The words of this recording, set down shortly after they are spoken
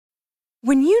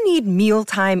When you need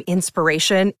mealtime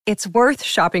inspiration, it's worth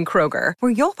shopping Kroger,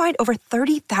 where you'll find over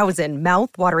 30,000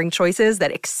 mouth-watering choices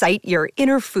that excite your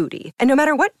inner foodie. And no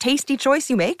matter what tasty choice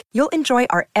you make, you'll enjoy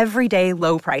our everyday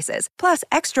low prices, plus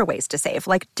extra ways to save,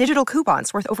 like digital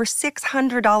coupons worth over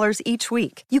 $600 each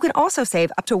week. You can also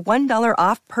save up to $1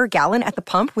 off per gallon at the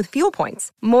pump with fuel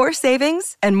points. More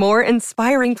savings and more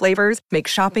inspiring flavors make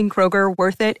shopping Kroger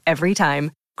worth it every time.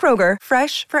 Kroger,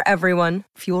 fresh for everyone.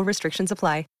 Fuel restrictions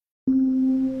apply.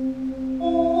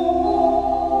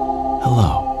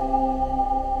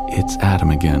 Hello, it's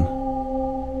Adam again.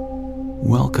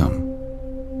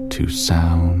 Welcome to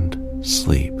Sound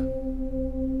Sleep.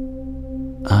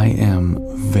 I am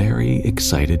very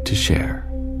excited to share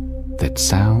that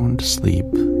Sound Sleep,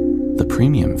 the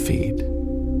premium feed,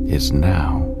 is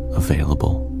now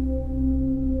available.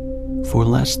 For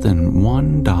less than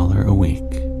 $1 a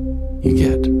week, you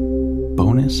get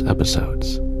bonus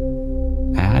episodes,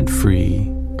 ad-free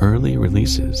early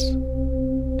releases,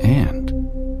 and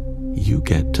you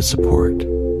get to support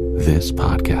this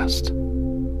podcast.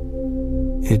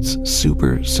 It's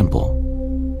super simple,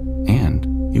 and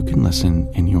you can listen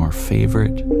in your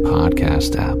favorite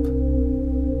podcast app.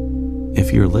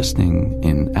 If you're listening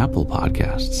in Apple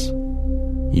Podcasts,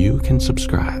 you can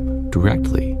subscribe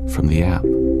directly from the app.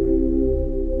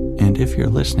 And if you're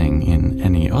listening in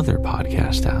any other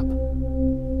podcast app,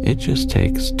 it just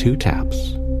takes 2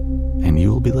 taps, and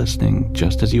you'll be listening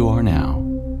just as you are now,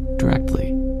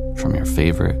 directly from your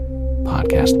favorite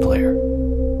podcast player.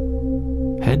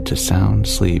 Head to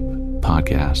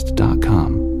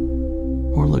soundsleeppodcast.com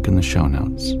or look in the show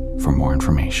notes for more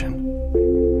information.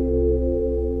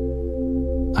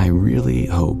 I really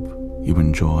hope you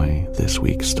enjoy this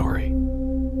week's story.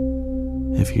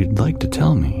 If you'd like to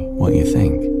tell me what you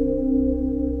think,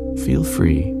 feel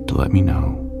free to let me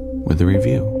know with a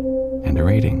review and a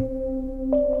rating.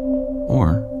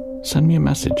 Or send me a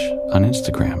message on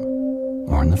Instagram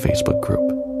or in the Facebook group.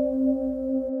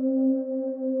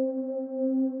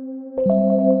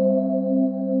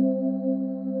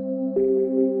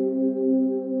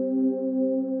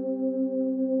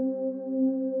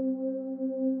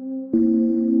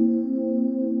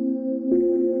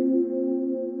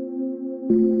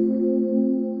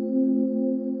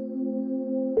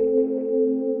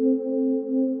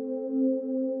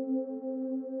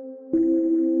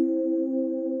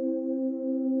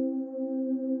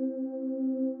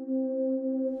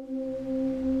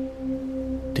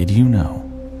 Did you know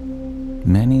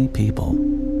many people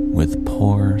with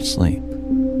poor sleep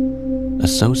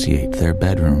associate their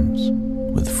bedrooms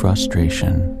with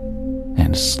frustration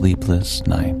and sleepless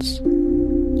nights?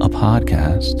 A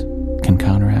podcast can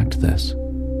counteract this,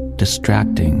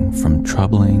 distracting from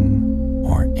troubling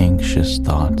or anxious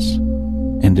thoughts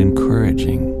and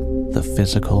encouraging the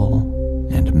physical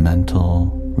and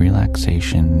mental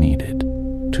relaxation needed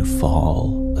to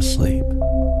fall asleep.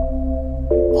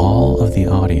 All of the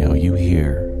audio you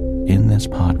hear in this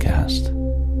podcast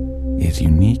is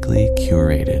uniquely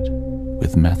curated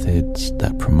with methods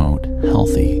that promote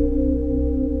healthy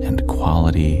and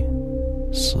quality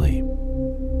sleep.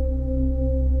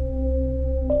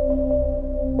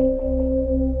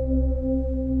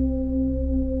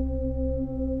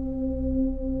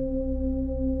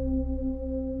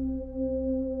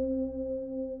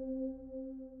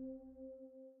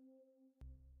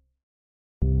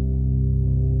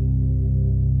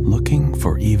 Looking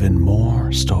for even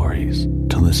more stories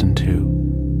to listen to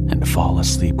and fall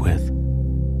asleep with?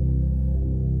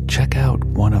 Check out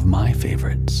one of my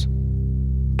favorites,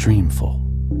 Dreamful.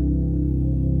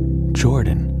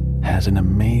 Jordan has an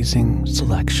amazing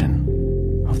selection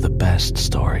of the best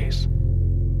stories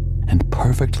and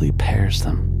perfectly pairs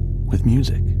them with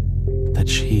music that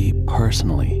she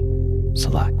personally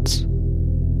selects.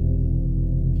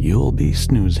 You'll be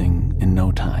snoozing in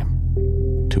no time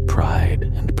to Pride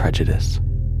and Prejudice,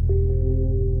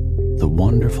 The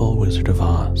Wonderful Wizard of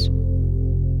Oz,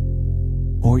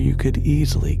 or you could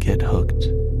easily get hooked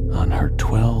on her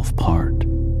 12-part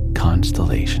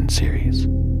Constellation series.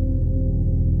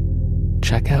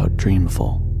 Check out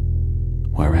Dreamful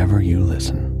wherever you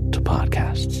listen to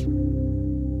podcasts.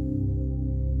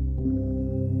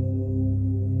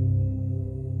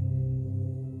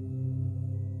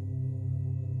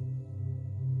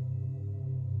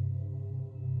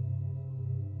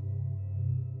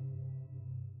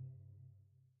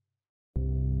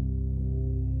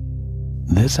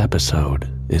 This episode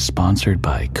is sponsored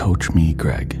by Coach Me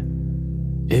Greg.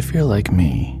 If you're like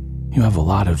me, you have a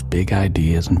lot of big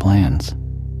ideas and plans.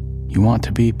 You want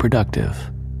to be productive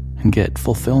and get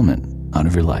fulfillment out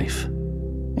of your life.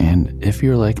 And if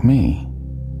you're like me,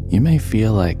 you may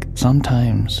feel like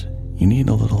sometimes you need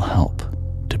a little help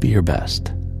to be your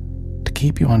best, to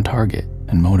keep you on target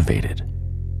and motivated,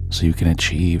 so you can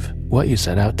achieve what you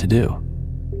set out to do.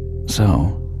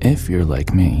 So, if you're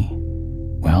like me,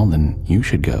 well, then you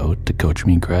should go to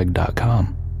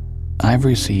CoachMeGreg.com. I've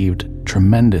received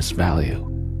tremendous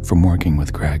value from working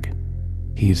with Greg.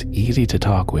 He's easy to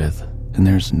talk with, and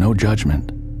there's no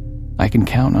judgment. I can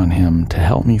count on him to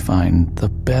help me find the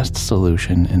best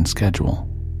solution and schedule.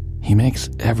 He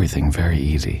makes everything very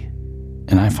easy,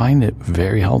 and I find it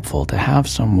very helpful to have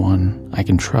someone I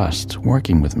can trust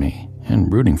working with me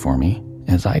and rooting for me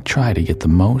as I try to get the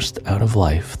most out of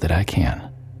life that I can.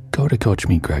 Go to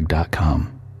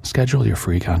CoachMeGreg.com. Schedule your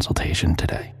free consultation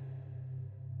today.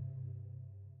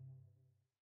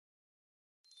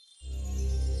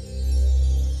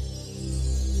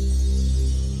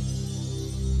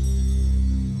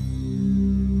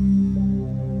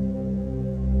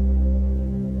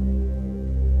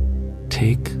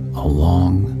 Take a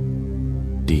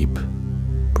long, deep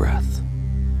breath.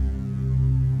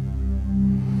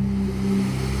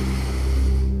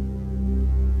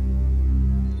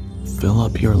 Fill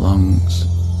up your lungs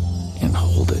and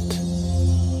hold it.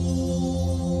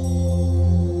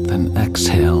 Then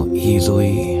exhale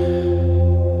easily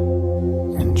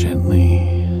and gently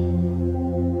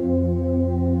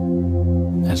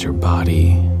as your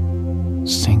body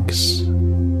sinks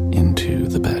into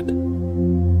the bed.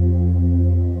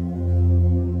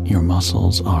 Your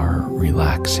muscles are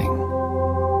relaxing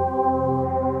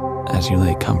as you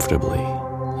lay comfortably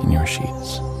in your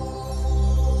sheets.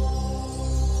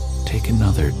 Take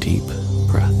another deep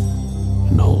breath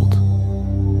and hold.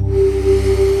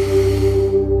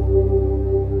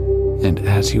 And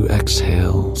as you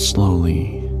exhale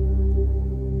slowly,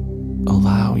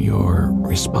 allow your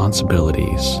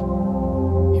responsibilities,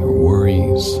 your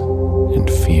worries and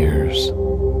fears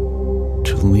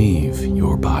to leave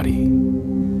your body.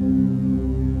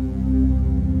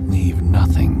 Leave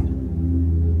nothing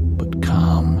but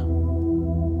calm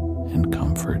and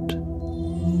comfort.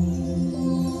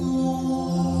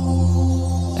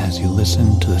 As you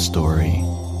listen to the story,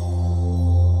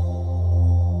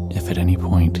 if at any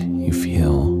point you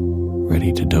feel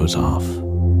ready to doze off,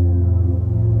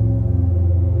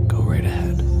 go right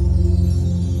ahead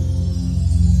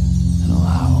and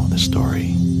allow the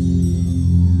story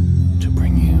to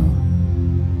bring you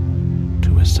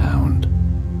to a sound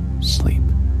sleep.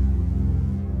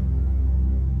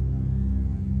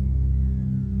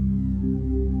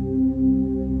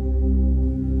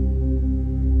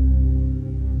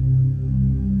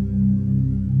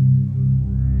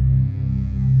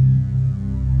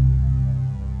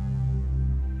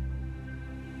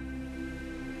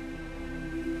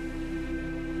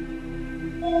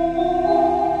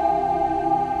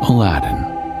 Aladdin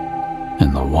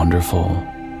and the Wonderful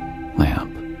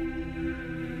Lamp,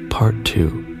 Part 2.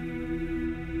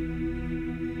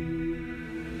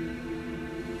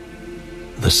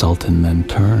 The Sultan then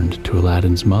turned to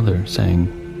Aladdin's mother, saying,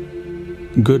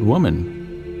 "Good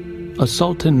woman, a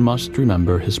sultan must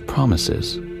remember his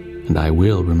promises, and I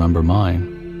will remember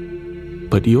mine.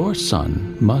 But your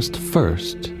son must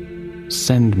first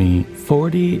send me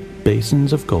 40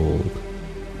 basins of gold,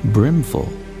 brimful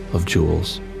of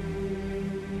jewels,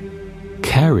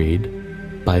 carried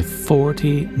by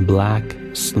 40 black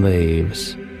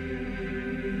slaves,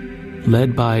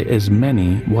 led by as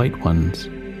many white ones,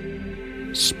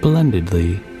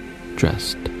 splendidly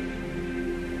dressed.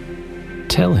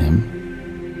 Tell him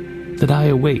that I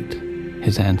await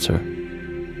his answer."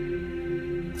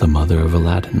 The mother of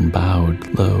Aladdin bowed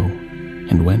low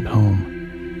and went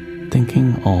home,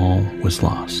 thinking all was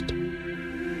lost.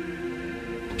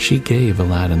 She gave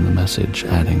Aladdin the message,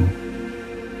 adding,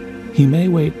 "He may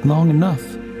wait long enough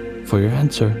for your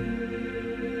answer."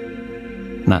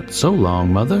 "Not so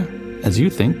long, mother, as you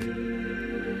think,"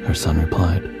 her son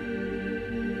replied.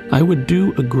 "I would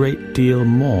do a great deal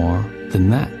more than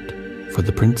that for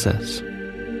the princess."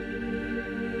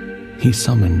 He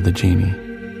summoned the genie,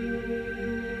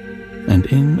 and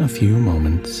in a few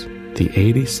moments the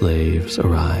 80 slaves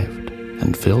arrived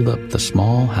and filled up the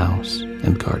small house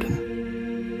and garden.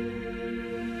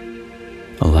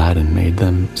 Aladdin made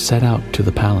them set out to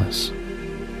the palace,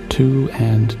 2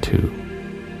 and 2,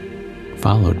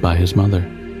 followed by his mother.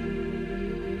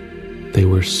 They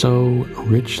were so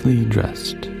richly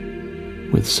dressed,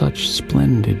 with such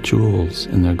splendid jewels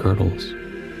in their girdles,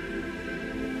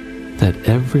 that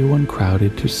everyone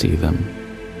crowded to see them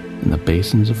and the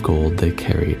basins of gold they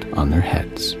carried on their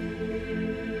heads.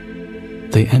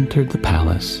 They entered the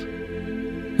palace,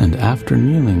 and after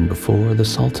kneeling before the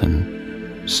Sultan,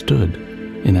 stood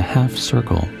in a half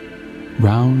circle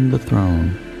round the throne,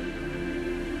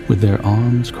 with their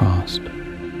arms crossed,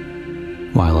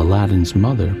 while Aladdin's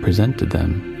mother presented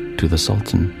them to the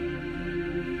Sultan.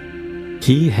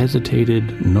 He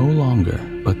hesitated no longer,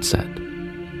 but said,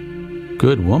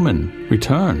 "Good woman,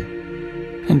 return,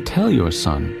 and tell your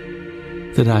son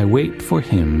that I wait for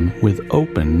him with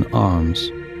open arms."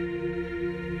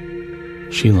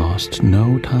 She lost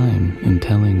no time in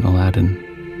telling Aladdin,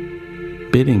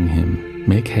 bidding him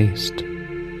make haste.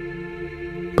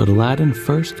 But Aladdin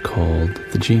first called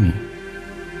the genie.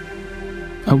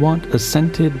 "I want a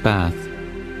scented bath,"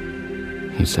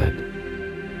 he said,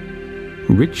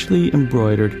 "richly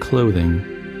embroidered clothing,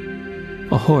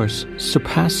 a horse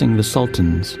surpassing the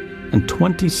Sultan's, and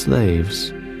 20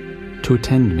 slaves to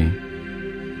attend me.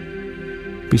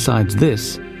 Besides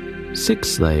this, 6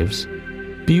 slaves,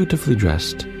 beautifully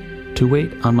dressed, to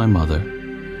wait on my mother,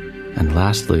 and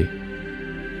lastly,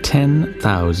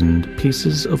 10,000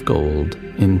 pieces of gold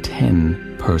in 10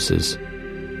 purses."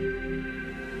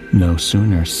 No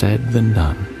sooner said than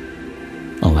done.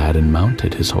 Aladdin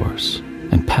mounted his horse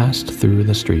and passed through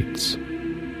the streets,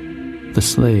 the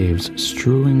slaves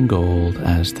strewing gold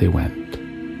as they went.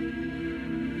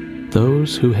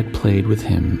 Those who had played with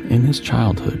him in his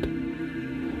childhood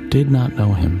did not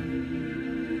know him,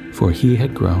 for he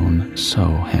had grown so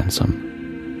handsome.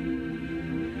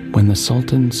 When the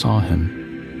Sultan saw him,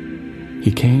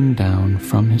 he came down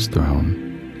from his throne,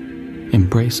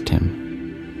 embraced him,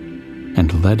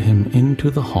 and led him into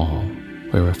the hall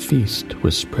where a feast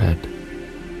was spread,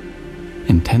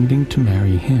 intending to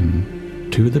marry him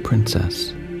to the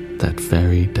princess that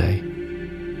very day.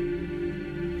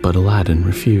 But Aladdin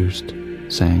refused,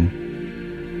 saying,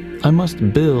 "I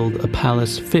must build a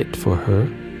palace fit for her,"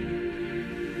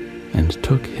 and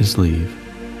took his leave.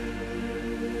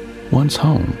 Once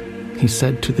home, he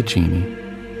said to the genie,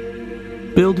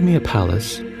 "Build me a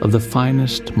palace of the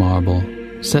finest marble,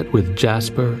 set with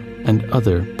jasper and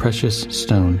other precious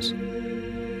stones.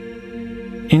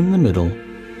 In the middle,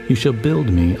 you shall build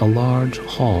me a large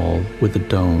hall with a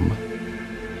dome,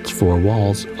 its 4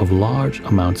 walls of large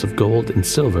amounts of gold and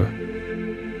silver,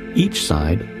 each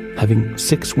side having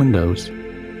 6 windows,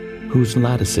 whose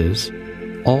lattices,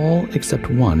 all except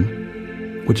one,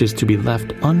 which is to be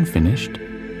left unfinished,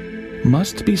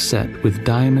 must be set with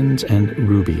diamonds and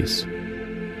rubies.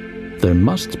 There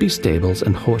must be stables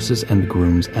and horses and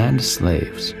grooms and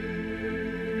slaves.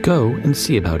 Go and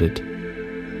see about it."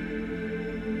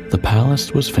 The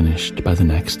palace was finished by the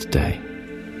next day,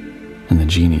 and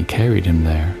the genie carried him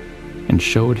there and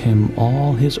showed him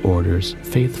all his orders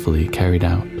faithfully carried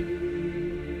out,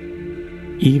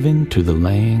 even to the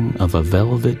laying of a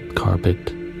velvet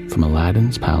carpet from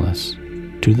Aladdin's palace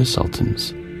to the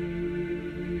Sultan's.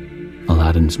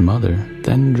 Aladdin's mother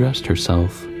then dressed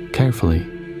herself carefully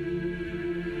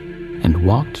and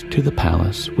walked to the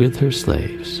palace with her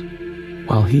slaves,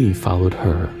 while he followed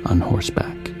her on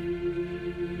horseback.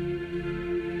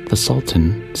 The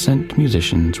Sultan sent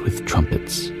musicians with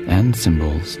trumpets and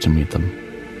cymbals to meet them,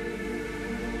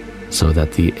 so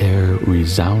that the air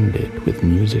resounded with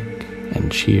music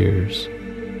and cheers.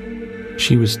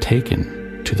 She was taken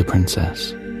to the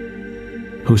princess,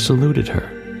 who saluted her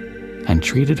and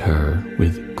treated her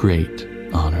with great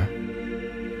honor.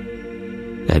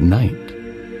 At night,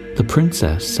 the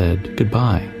princess said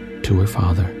goodbye to her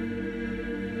father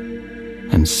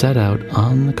and set out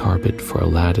on the carpet for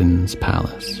Aladdin's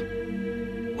palace,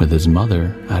 with his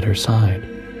mother at her side,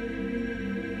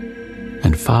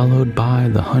 and followed by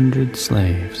the 100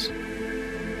 slaves.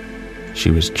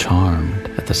 She was charmed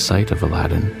at the sight of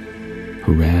Aladdin,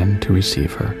 who ran to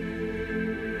receive her.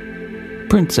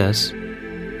 "Princess,"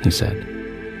 he said,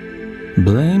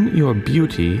 "blame your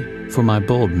beauty for my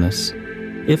boldness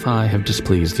if I have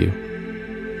displeased you."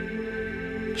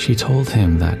 She told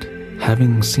him that,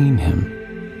 having seen him,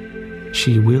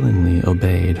 she willingly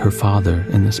obeyed her father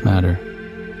in this matter.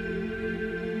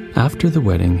 After the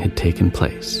wedding had taken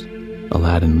place,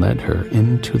 Aladdin led her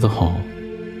into the hall,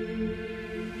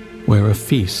 where a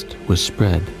feast was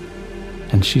spread,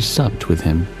 and she supped with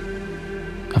him,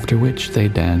 after which they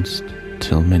danced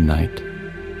till midnight.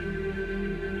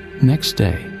 Next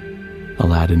day,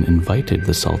 Aladdin invited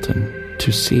the Sultan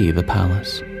to see the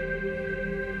palace.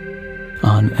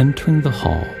 On entering the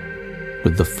hall,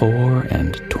 with the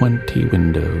 24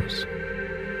 windows,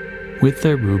 with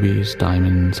their rubies,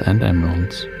 diamonds, and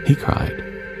emeralds, he cried,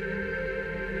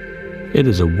 "It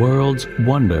is a world's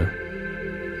wonder.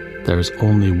 There is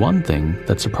only one thing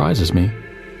that surprises me.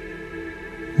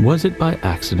 Was it by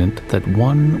accident that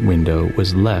one window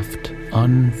was left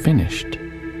unfinished?"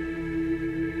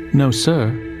 "No,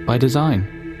 sir, by design,"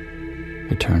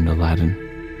 returned Aladdin.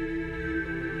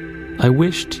 "I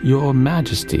wished your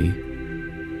Majesty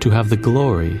to have the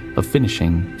glory of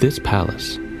finishing this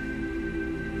palace.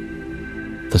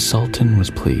 The Sultan was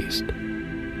pleased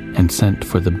and sent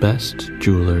for the best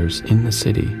jewelers in the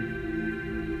city.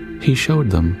 He showed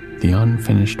them the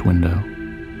unfinished window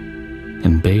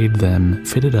and bade them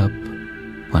fit it up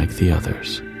like the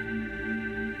others.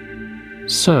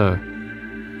 "Sir,"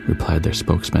 replied their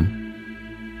spokesman,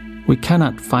 "we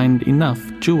cannot find enough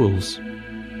jewels."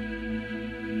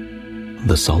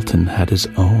 The Sultan had his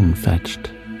own fetched,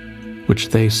 which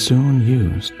they soon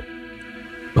used,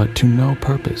 but to no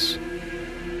purpose,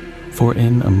 for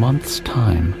in a month's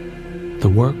time the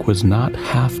work was not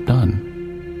half done.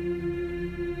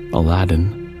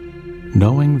 Aladdin,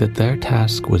 knowing that their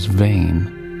task was vain,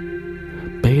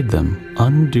 bade them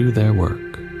undo their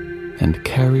work and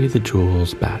carry the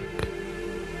jewels back.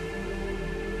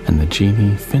 And the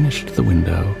genie finished the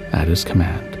window at his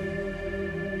command.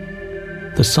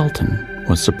 The Sultan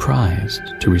was surprised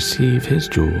to receive his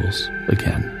jewels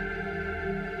again,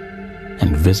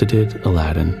 and visited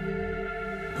Aladdin,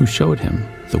 who showed him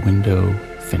the window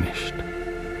finished.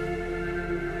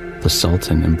 The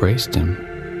Sultan embraced him,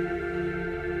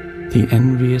 the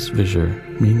envious vizier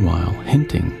meanwhile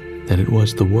hinting that it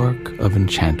was the work of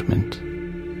enchantment.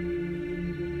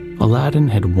 Aladdin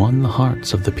had won the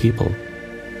hearts of the people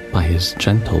by his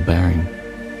gentle bearing.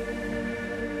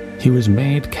 He was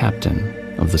made captain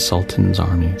of the Sultan's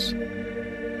armies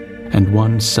and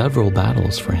won several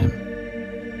battles for him,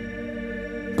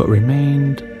 but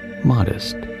remained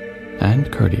modest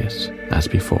and courteous as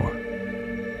before,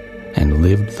 and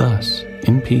lived thus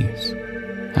in peace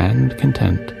and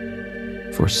content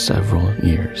for several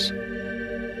years.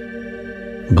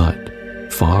 But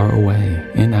far away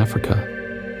in Africa,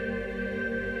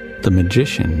 the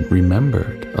magician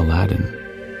remembered Aladdin,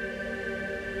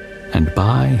 and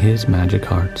by his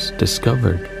magic arts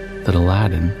discovered that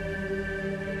Aladdin,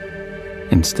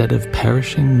 instead of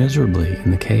perishing miserably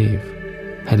in the cave,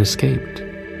 had escaped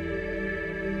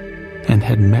and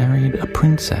had married a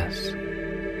princess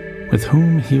with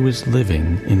whom he was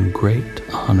living in great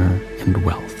honor and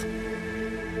wealth.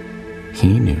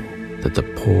 He knew that the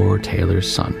poor tailor's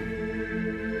son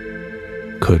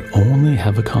could only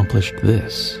have accomplished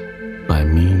this by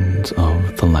means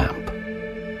of the lamp,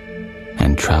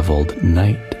 and traveled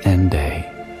night and day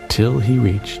till he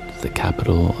reached the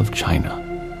capital of China,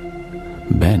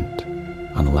 bent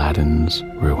on Aladdin's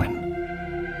ruin.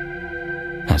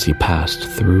 As he passed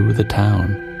through the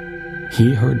town,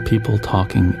 he heard people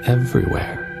talking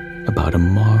everywhere about a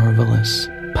marvelous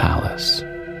palace.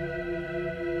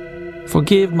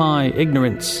 "Forgive my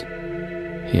ignorance,"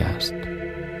 he asked.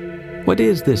 "What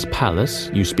is this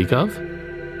palace you speak of?"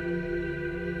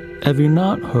 "Have you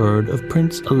not heard of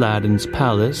Prince Aladdin's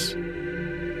palace?"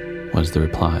 was the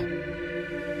reply.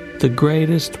 "The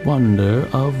greatest wonder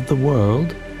of the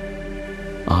world?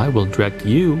 I will direct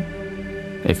you,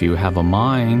 if you have a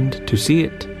mind to see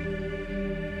it."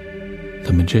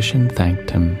 The magician thanked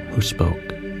him who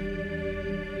spoke,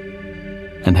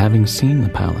 and having seen the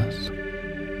palace,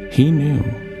 he knew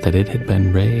that it had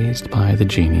been raised by the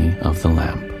genie of the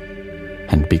lamp,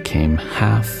 and became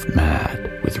half mad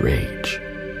with rage.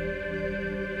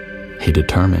 He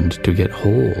determined to get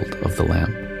hold of the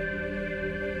lamp,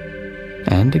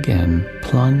 and again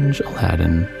plunge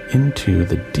Aladdin into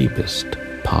the deepest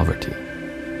poverty.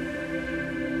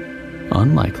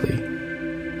 Unlikely,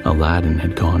 Aladdin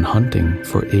had gone hunting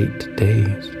for 8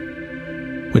 days,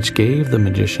 which gave the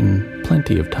magician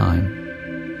plenty of time.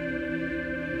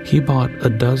 He bought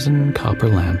 12 copper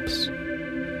lamps,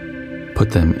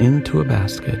 put them into a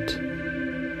basket,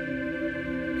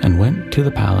 and went to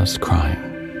the palace crying,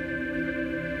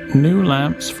 "New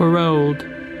lamps for old,"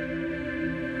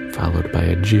 followed by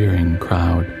a jeering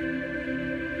crowd.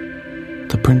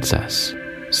 The princess,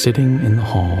 sitting in the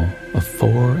hall of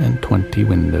 24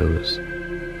 windows,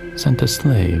 sent a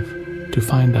slave to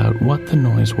find out what the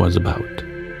noise was about,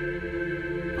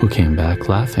 who came back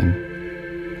laughing,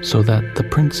 so that the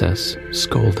princess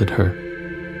scolded her.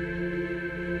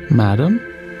 "Madam,"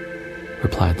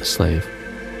 replied the slave,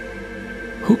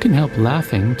 "who can help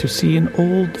laughing to see an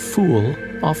old fool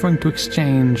offering to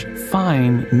exchange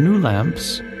fine new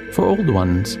lamps for old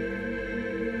ones?"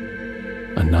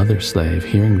 Another slave,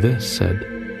 hearing this, said,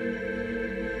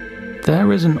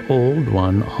 "There is an old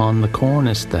one on the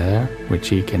cornice there, which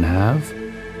he can have."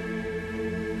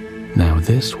 Now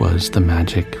this was the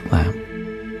magic lamp,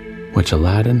 which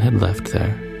Aladdin had left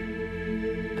there,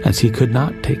 as he could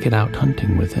not take it out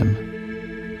hunting with him.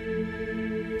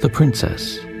 The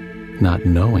princess, not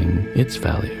knowing its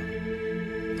value,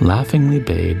 laughingly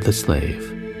bade the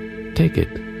slave take it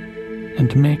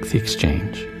and make the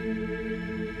exchange.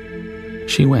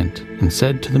 She went and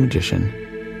said to the magician,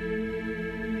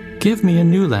 "Give me a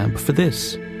new lamp for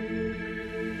this."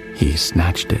 He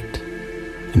snatched it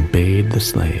and bade the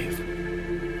slave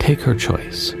take her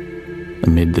choice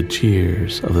amid the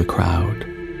jeers of the crowd.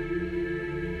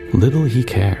 Little he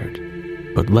cared,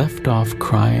 but left off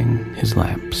crying his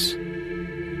lamps,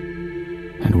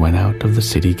 and went out of the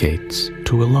city gates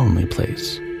to a lonely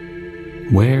place,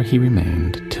 where he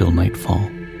remained till nightfall.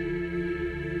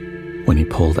 When he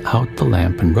pulled out the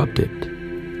lamp and rubbed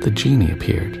it, the genie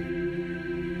appeared,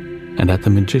 and at the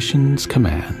magician's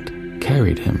command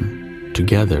carried him,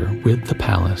 together with the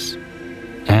palace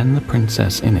and the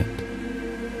princess in it,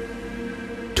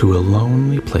 to a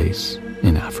lonely place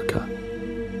in Africa.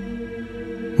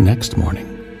 Next morning,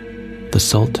 the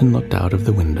Sultan looked out of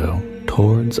the window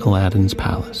towards Aladdin's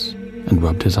palace and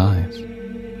rubbed his eyes,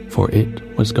 for it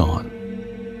was gone.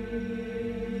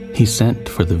 He sent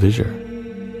for the vizier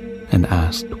and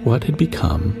asked what had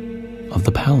become of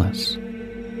the palace.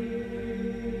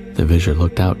 The vizier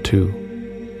looked out too,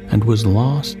 and was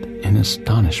lost in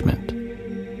astonishment.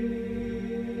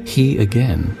 He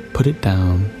again put it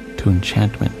down to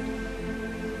enchantment,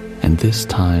 and this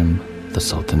time the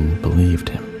Sultan believed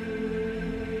him,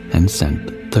 and sent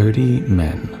 30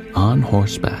 men on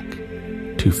horseback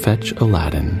to fetch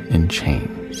Aladdin in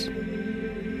chains.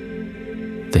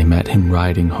 They met him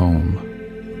riding home,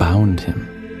 bound him,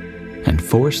 and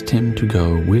forced him to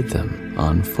go with them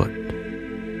on foot.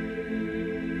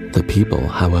 The people,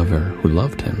 however, who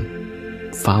loved him,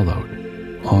 followed,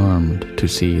 armed to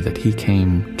see that he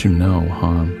came to no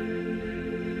harm.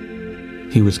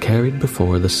 He was carried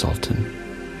before the Sultan,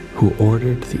 who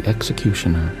ordered the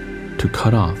executioner to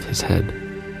cut off his head.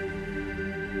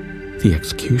 The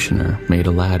executioner made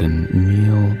Aladdin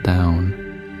kneel down,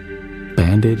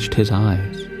 bandaged his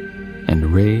eyes,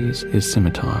 and raised his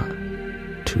scimitar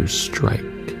to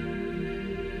strike.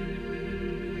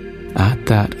 At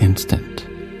that instant,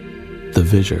 the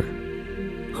vizier,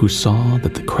 who saw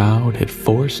that the crowd had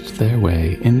forced their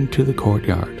way into the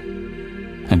courtyard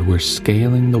and were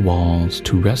scaling the walls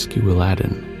to rescue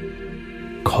Aladdin,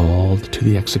 called to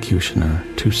the executioner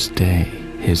to stay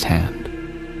his hand.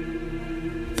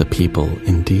 The people,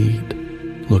 indeed,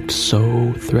 looked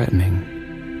so threatening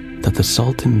that the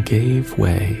Sultan gave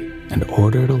way and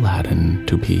ordered Aladdin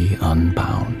to be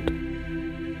unbound,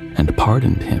 and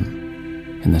pardoned him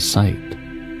in the sight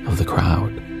of the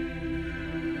crowd.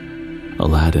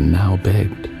 Aladdin now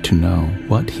begged to know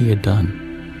what he had done.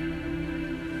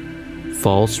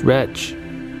 "False wretch,"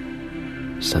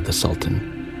 said the Sultan,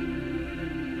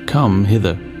 "come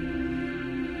hither,"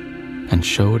 and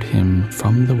showed him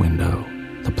from the window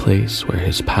the place where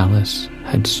his palace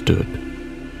had stood.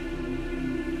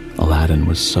 Aladdin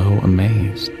was so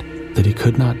amazed that he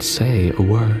could not say a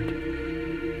word.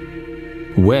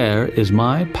 "Where is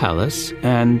my palace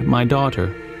and my daughter?"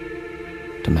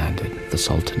 demanded the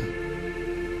Sultan.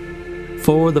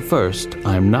 "For the first,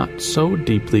 I am not so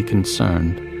deeply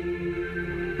concerned,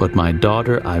 but my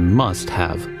daughter I must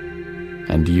have,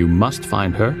 and you must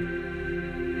find her,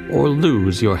 or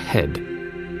lose your head."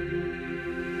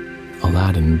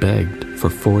 Aladdin begged for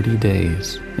 40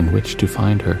 days in which to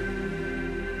find her,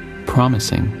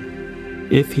 promising,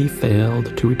 if he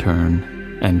failed to return,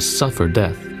 and suffer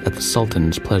death at the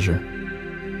Sultan's pleasure.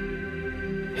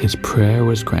 His prayer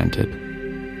was granted,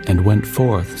 and went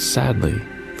forth sadly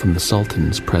from the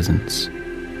Sultan's presence.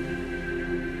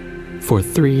 For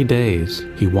 3 days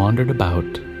he wandered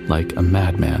about like a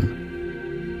madman,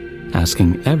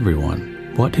 asking everyone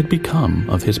what had become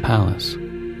of his palace.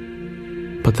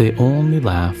 But they only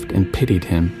laughed and pitied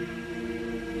him.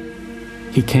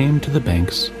 He came to the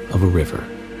banks of a river,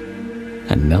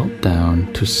 and knelt down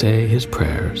to say his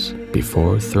prayers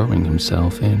before throwing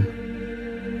himself in.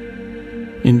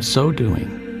 In so doing,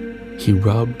 he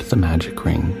rubbed the magic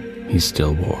ring he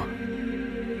still wore.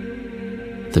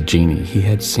 The genie he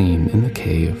had seen in the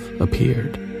cave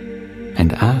appeared,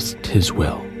 and asked his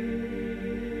will.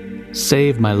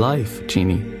 "Save my life,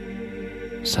 genie,"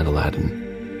 said Aladdin,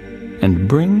 "and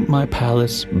bring my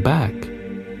palace back."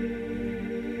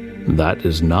 "That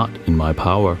is not in my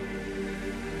power,"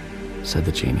 said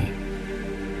the genie.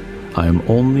 "I am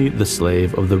only the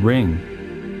slave of the ring.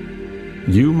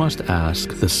 You must ask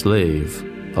the slave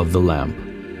of the lamp."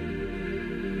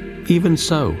 "Even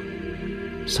so,"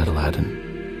 said Aladdin,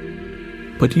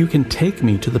 "but you can take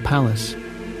me to the palace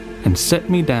and set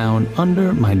me down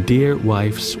under my dear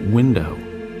wife's window."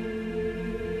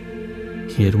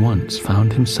 He at once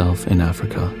found himself in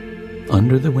Africa,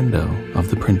 under the window of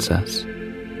the princess,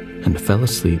 and fell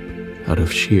asleep out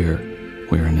of sheer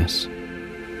weariness.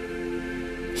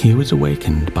 He was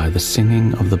awakened by the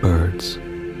singing of the birds,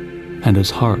 and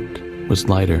his heart was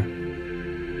lighter.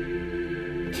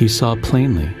 He saw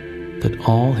plainly that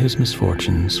all his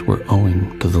misfortunes were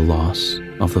owing to the loss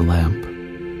of the lamp,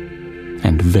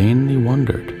 and vainly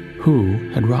wondered who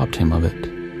had robbed him of it.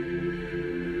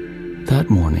 That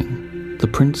morning, the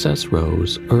princess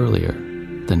rose earlier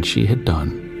than she had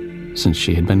done since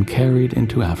she had been carried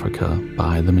into Africa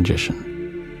by the magician,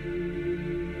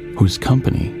 whose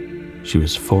company she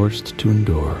was forced to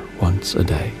endure once a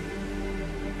day.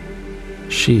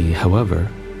 She, however,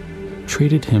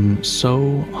 treated him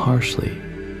so harshly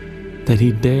that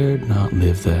he dared not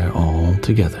live there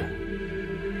altogether.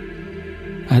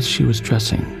 As she was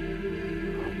dressing,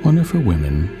 one of her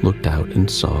women looked out and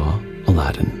saw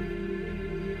Aladdin.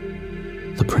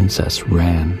 The princess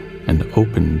ran and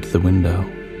opened the window,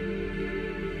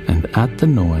 and at the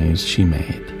noise she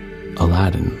made,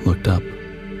 Aladdin looked up.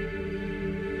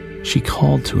 She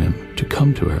called to him to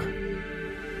come to her,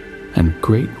 and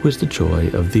great was the joy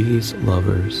of these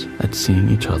lovers at seeing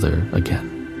each other again.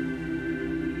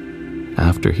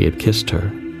 After he had kissed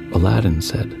her, Aladdin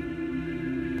said,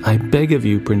 "I beg of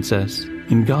you, princess,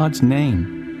 in God's name,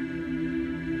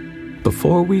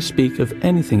 before we speak of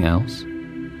anything else,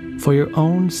 for your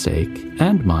own sake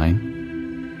and mine,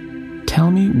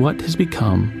 tell me what has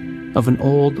become of an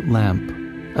old lamp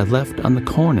I left on the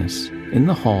cornice in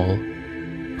the hall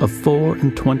of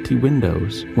 24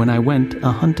 windows when I went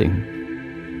a-hunting."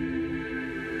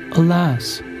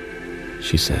 "Alas,"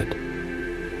 she said,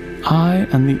 "I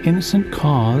am the innocent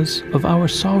cause of our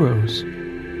sorrows,"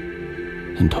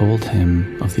 and told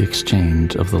him of the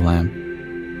exchange of the lamp.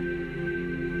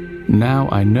 "Now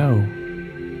I know,"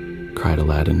 cried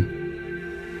Aladdin,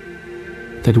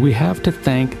 "that we have to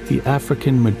thank the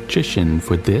African magician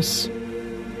for this.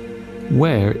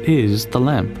 Where is the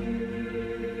lamp?"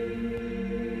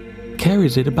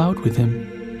 "Carries it about with him,"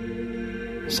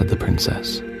 said the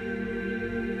princess.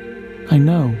 "I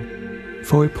know,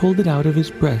 for he pulled it out of his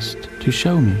breast to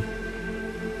show me.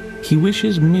 He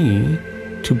wishes me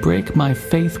to break my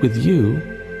faith with you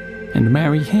and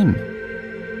marry him,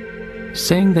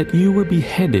 saying that you were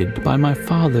beheaded by my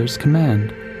father's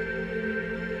command.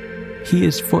 He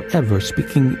is forever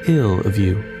speaking ill of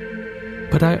you,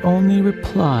 but I only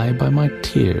reply by my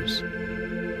tears.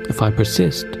 If I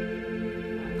persist,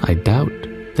 I doubt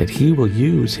that he will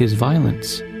use his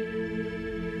violence."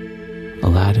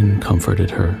 Aladdin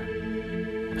comforted her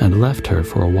and left her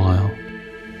for a while.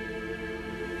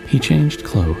 He changed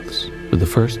clothes with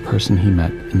the first person he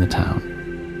met in the town,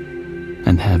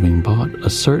 and having bought a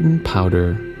certain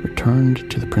powder, returned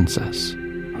to the princess,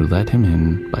 who let him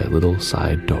in by a little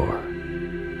side door.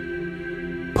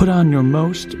 "Put on your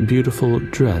most beautiful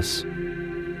dress,"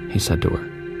 he said to her,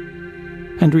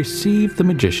 "and receive the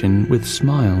magician with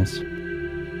smiles,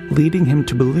 leading him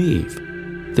to believe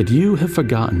that you have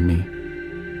forgotten me.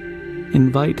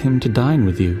 Invite him to dine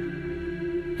with you,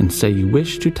 and say you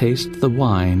wish to taste the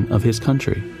wine of his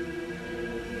country.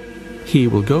 He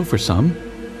will go for some,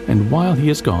 and while he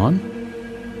is gone,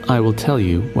 I will tell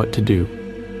you what to do."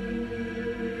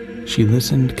 She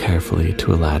listened carefully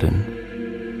to Aladdin,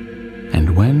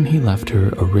 and when he left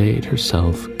her, arrayed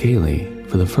herself gaily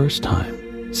for the first time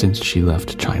since she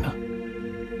left China.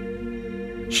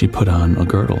 She put on a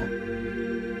girdle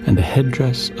and a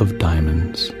headdress of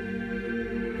diamonds,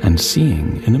 and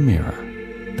seeing in a mirror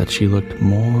that she looked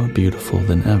more beautiful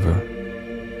than ever,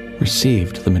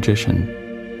 received the magician,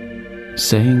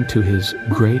 saying to his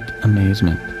great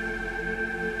amazement,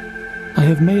 "I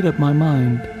have made up my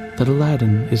mind that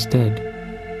Aladdin is dead,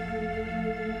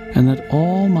 and that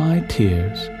all my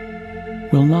tears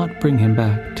will not bring him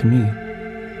back to me.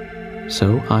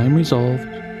 So I am resolved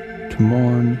to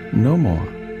mourn no more,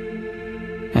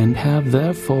 and have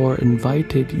therefore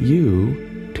invited you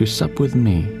to sup with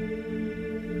me.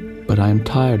 But I am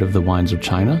tired of the wines of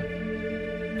China,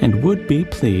 and would be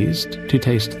pleased to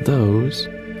taste those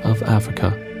of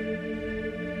Africa."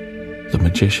 The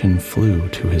magician flew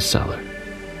to his cellar,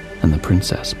 and the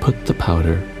princess put the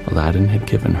powder Aladdin had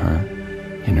given her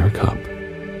in her cup.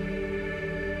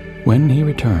 When he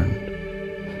returned,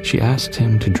 she asked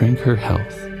him to drink her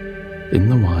health in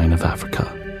the wine of Africa,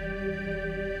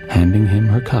 handing him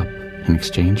her cup in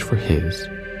exchange for his,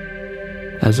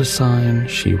 as a sign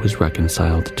she was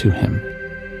reconciled to him.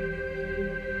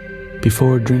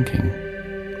 Before drinking,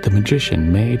 the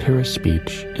magician made her a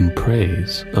speech in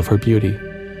praise of her beauty,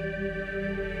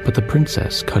 but the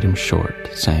princess cut him short,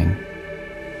 saying,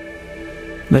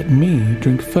 "Let me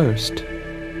drink first,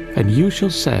 and you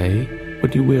shall say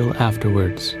what you will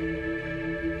afterwards."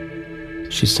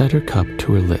 She set her cup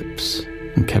to her lips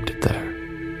and kept it there,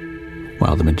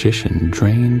 while the magician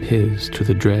drained his to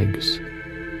the dregs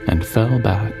and fell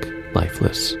back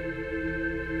lifeless.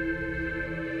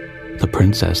 The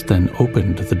princess then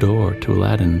opened the door to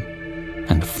Aladdin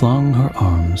and flung her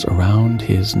arms around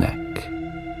his neck.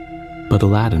 But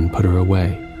Aladdin put her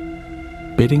away,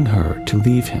 bidding her to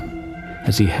leave him,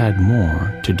 as he had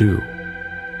more to do.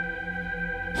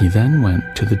 He then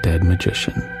went to the dead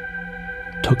magician,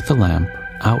 took the lamp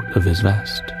out of his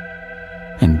vest,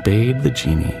 and bade the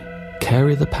genie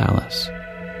carry the palace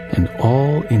and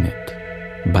all in it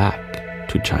back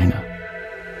to China.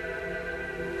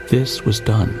 This was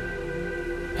done,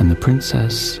 and the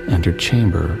princess and her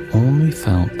chamber only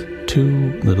felt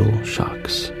 2 little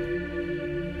shocks,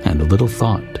 and little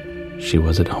thought she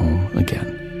was at home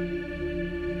again.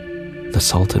 The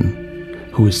Sultan,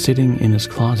 who was sitting in his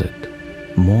closet,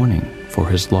 mourning for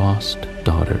his lost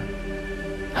daughter,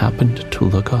 happened to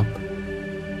look up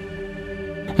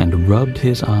and rubbed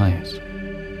his eyes,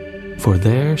 for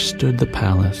there stood the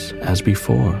palace as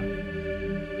before.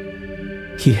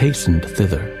 He hastened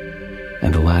thither,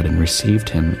 and Aladdin received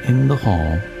him in the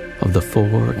hall of the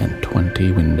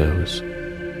 24 windows,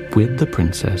 with the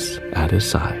princess at his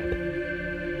side.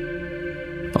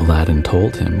 Aladdin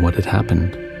told him what had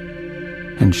happened,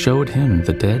 and showed him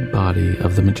the dead body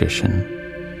of the magician,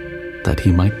 that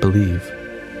he might believe.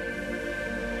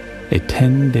 A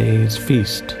 10 days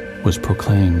feast was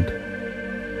proclaimed,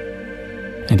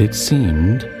 and it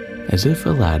seemed as if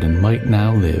Aladdin might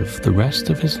now live the rest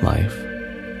of his life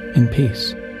in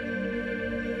peace.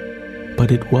 But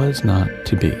it was not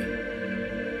to be.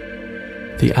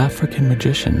 The African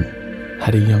magician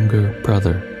had a younger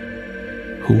brother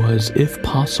who was, if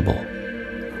possible,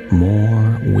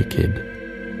 more wicked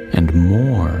and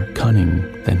more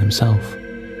cunning than himself.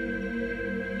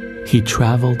 He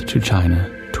traveled to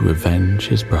China to avenge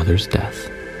his brother's death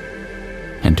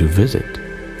and to visit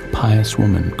a pious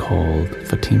woman called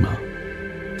Fatima,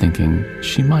 thinking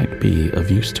she might be of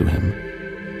use to him.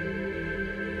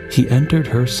 He entered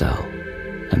her cell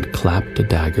and clapped a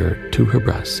dagger to her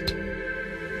breast,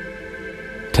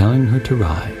 telling her to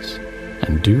rise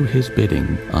and do his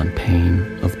bidding on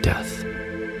pain of death.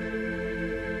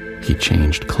 He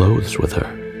changed clothes with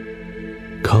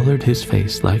her, colored his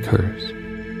face like hers,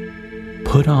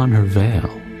 put on her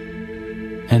veil,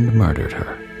 and murdered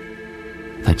her,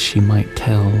 that she might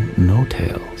tell no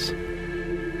tales.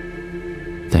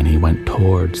 Then he went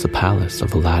towards the palace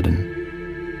of Aladdin,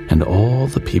 and all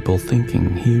the people,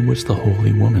 thinking he was the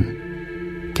holy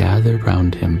woman, gathered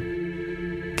round him,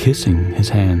 kissing his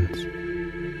hands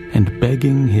and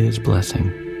begging his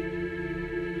blessing.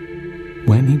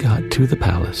 When he got to the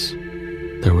palace,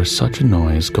 there was such a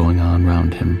noise going on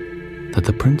round him that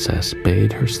the princess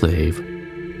bade her slave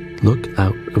look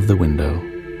out of the window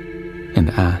and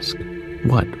ask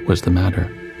what was the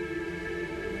matter.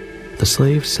 The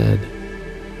slave said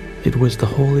it was the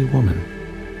holy woman,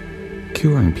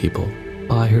 curing people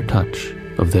by her touch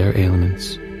of their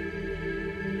ailments.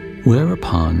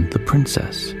 Whereupon the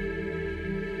princess,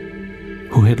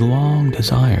 who had long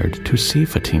desired to see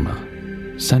Fatima,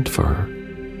 sent for her.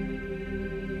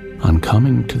 On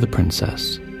coming to the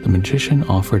princess, the magician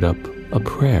offered up a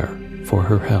prayer for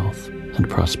her health and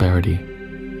prosperity.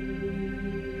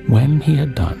 When he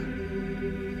had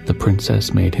done, the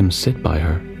princess made him sit by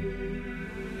her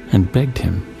and begged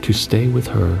him to stay with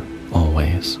her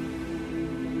always.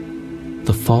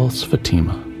 The false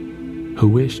Fatima, who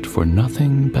wished for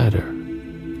nothing better,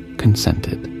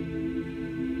 consented,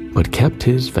 but kept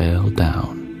his veil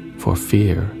down for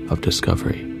fear of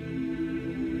discovery.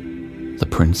 The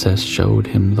princess showed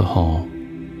him the hall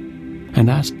and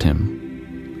asked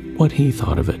him what he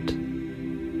thought of it.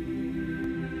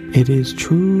 "It is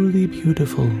truly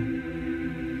beautiful,"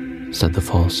 said the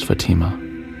false Fatima.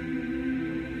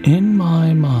 "In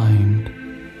my mind,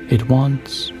 it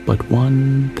wants but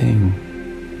one thing."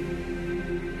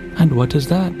 "And what is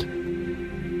that?"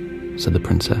 said the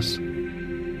princess.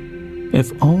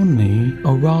 "If only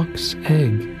a roc's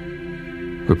egg,"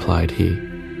 replied he,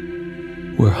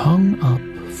 "were hung up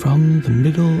from the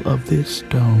middle of this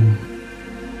dome,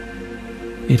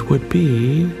 it would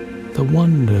be the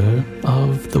wonder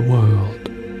of the world."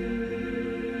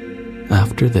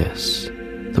 After this,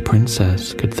 the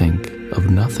princess could think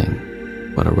of nothing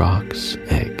but a roc's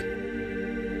egg.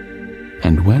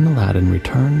 And when Aladdin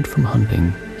returned from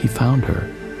hunting, he found her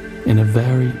in a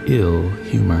very ill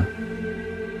humor.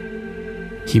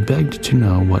 He begged to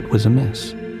know what was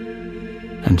amiss,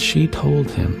 and she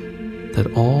told him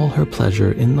that all her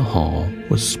pleasure in the hall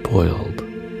was spoiled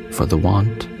for the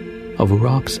want of a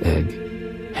roc's egg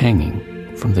hanging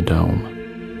from the dome.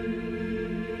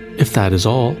 "If that is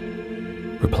all,"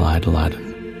 replied Aladdin,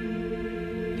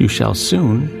 "you shall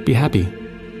soon be happy."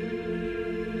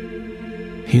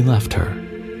 He left her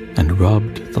and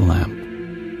rubbed the lamp,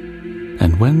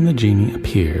 and when the genie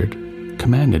appeared,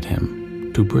 commanded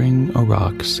him to bring a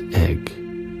roc's egg.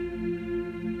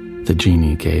 The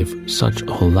genie gave such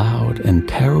a loud and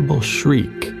terrible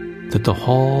shriek that the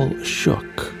hall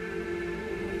shook.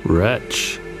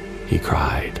 "Wretch," he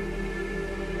cried,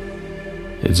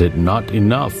 "is it not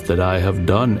enough that I have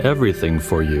done everything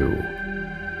for you?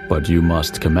 But you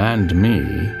must command me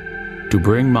to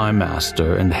bring my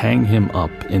master and hang him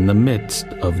up in the midst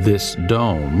of this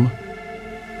dome.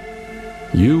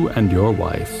 You and your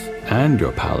wife and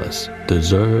your palace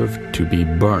deserve to be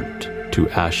burnt to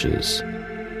ashes.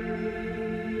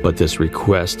 But this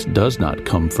request does not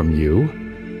come from you,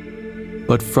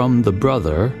 but from the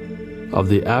brother of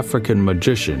the African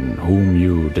magician whom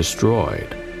you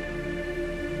destroyed.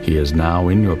 He is now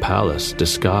in your palace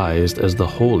disguised as the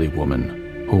holy woman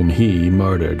whom he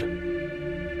murdered.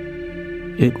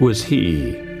 It was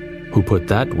he who put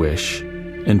that wish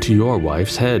into your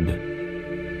wife's head.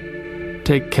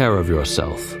 Take care of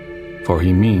yourself, for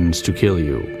he means to kill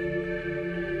you."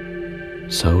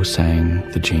 So saying,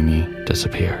 the genie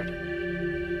disappeared.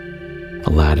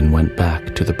 Aladdin went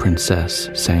back to the princess,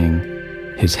 saying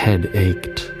his head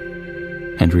ached,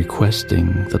 and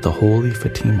requesting that the holy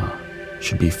Fatima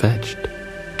should be fetched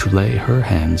to lay her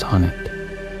hands on it.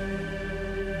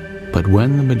 But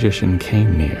when the magician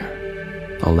came near,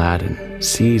 Aladdin,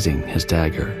 seizing his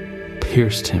dagger,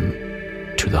 pierced him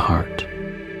to the heart.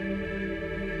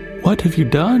 "What have you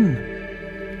done?"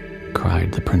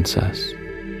 cried the princess.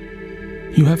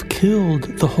 "You have killed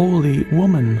the holy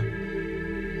woman."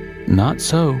 "Not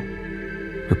so,"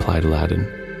 replied Aladdin,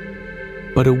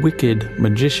 "but a wicked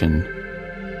magician,"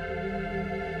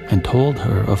 and told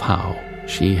her of how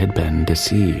she had been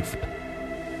deceived.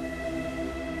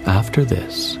 After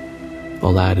this,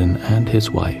 Aladdin and his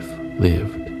wife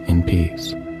lived in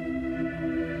peace.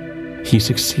 He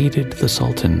succeeded the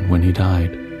Sultan when he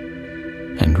died,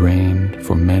 and reigned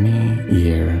for many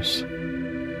years,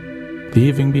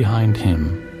 leaving behind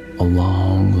him a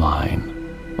long line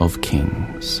of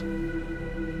kings.